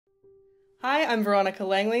Hi, I'm Veronica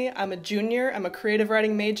Langley. I'm a junior, I'm a creative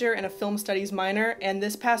writing major and a film studies minor, and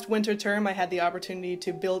this past winter term I had the opportunity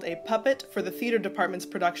to build a puppet for the theater department's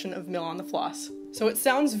production of Mill on the Floss. So it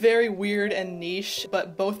sounds very weird and niche,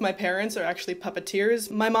 but both my parents are actually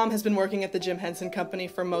puppeteers. My mom has been working at the Jim Henson Company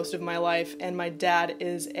for most of my life, and my dad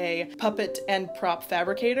is a puppet and prop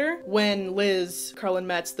fabricator. When Liz, Carlin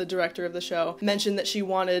Metz, the director of the show, mentioned that she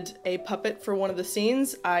wanted a puppet for one of the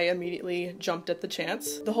scenes, I immediately jumped at the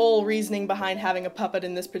chance. The whole reasoning behind having a puppet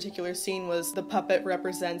in this particular scene was the puppet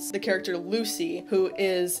represents the character Lucy, who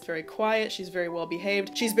is very quiet, she's very well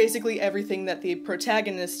behaved. She's basically everything that the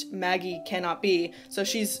protagonist, Maggie, cannot be. So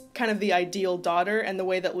she's kind of the ideal daughter, and the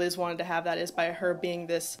way that Liz wanted to have that is by her being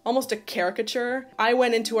this almost a caricature. I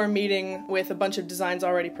went into our meeting with a bunch of designs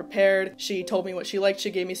already prepared. She told me what she liked, she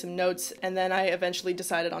gave me some notes, and then I eventually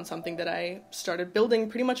decided on something that I started building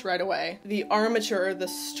pretty much right away. The armature, the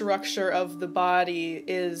structure of the body,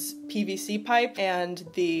 is PVC pipe, and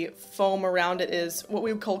the foam around it is what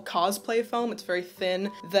we would call cosplay foam. It's very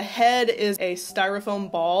thin. The head is a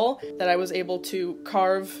styrofoam ball that I was able to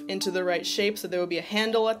carve into the right shape, so there would be a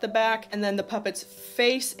handle at the back, and then the puppet's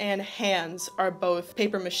face and hands are both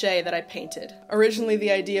paper mache that I painted. Originally the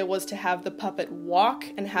idea was to have the puppet walk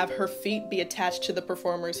and have her feet be attached to the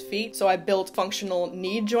performer's feet, so I built functional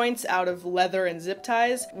knee joints out of leather and zip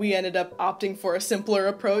ties. We ended up opting for a simpler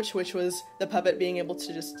approach, which was the puppet being able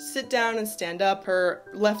to just sit down and stand up. Her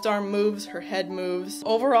left arm moves, her head moves.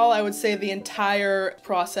 Overall, I would say the entire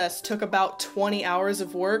process took about 20 hours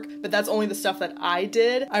of work, but that's only the stuff that I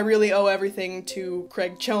did. I really owe everything to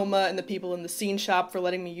Craig Choma and the people in the scene shop for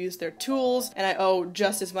letting me use their tools, and I owe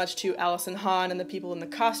just as much to Allison Hahn and the people in the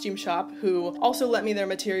costume shop who also lent me their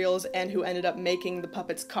materials and who ended up making the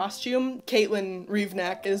puppet's costume. Caitlin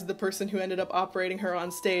Reevnack is the person who ended up operating her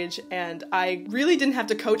on stage, and I really didn't have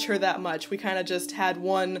to coach her that much. We kind of just had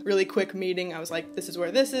one really quick meeting. I was like, this is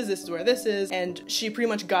where this is, this is where this is, and she pretty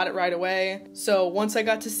much got it right away. So once I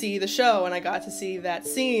got to see the show and I got to see that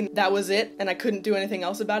scene, that was it, and I couldn't do anything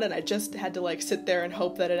else about it. I just had to sit there and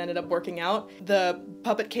hope that it ended up working out. The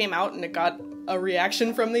puppet came out and it got a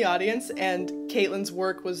reaction from the audience, and Caitlin's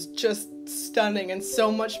work was just stunning and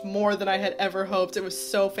so much more than I had ever hoped. It was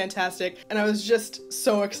so fantastic, and I was just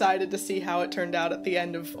so excited to see how it turned out at the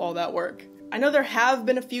end of all that work. I know there have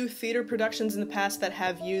been a few theater productions in the past that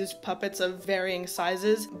have used puppets of varying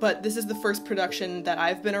sizes, but this is the first production that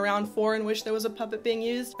I've been around for in which there was a puppet being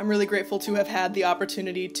used. I'm really grateful to have had the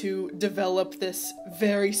opportunity to develop this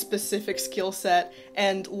very specific skill set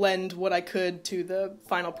and lend what I could to the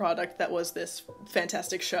final product that was this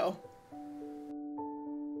fantastic show.